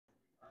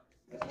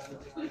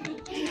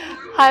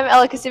Hi, I'm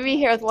Ella Kasubi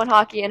here with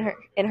OneHockey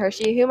in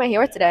Hershey. Who am I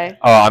here with today?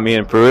 I'm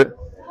Ian Pruitt.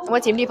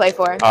 What team do you play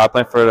for?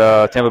 Playing for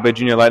the Tampa Bay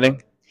Junior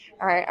Lightning.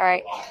 All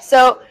right.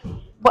 So,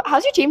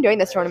 how's your team doing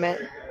this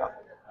tournament?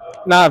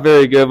 Not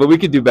very good, but we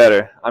could do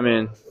better. I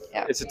mean,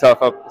 Yeah. it's a tough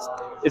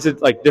it's a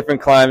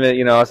different climate.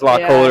 You know, it's a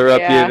lot colder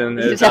up here than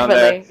it is down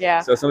there.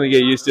 Yeah. So something to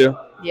get used to.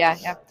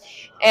 Yeah.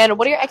 And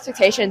what are your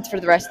expectations for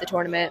the rest of the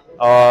tournament?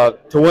 To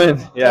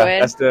win.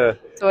 Yeah, to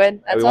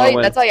win.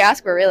 That's all you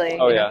ask for, really.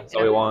 Oh yeah, that's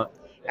all we want.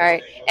 All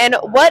right. And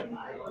what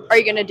are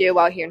you gonna do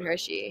while here in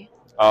Hershey?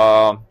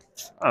 I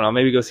don't know.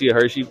 Maybe go see a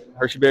Hershey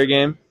Bear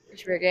game.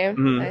 Hershey Bear game.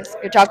 Mm-hmm. Nice.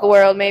 Good Chocolate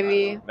World,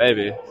 maybe.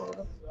 Maybe.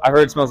 I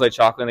heard it smells like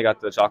chocolate, and they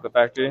got the chocolate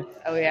factory.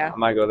 Oh, yeah. I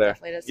might go there.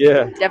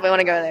 Definitely want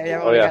to go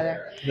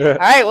there. Yeah. All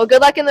right. Well,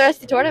 good luck in the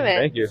rest of the tournament.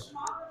 Thank you.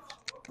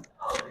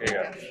 Here you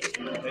go.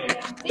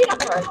 See you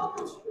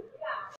afterwards.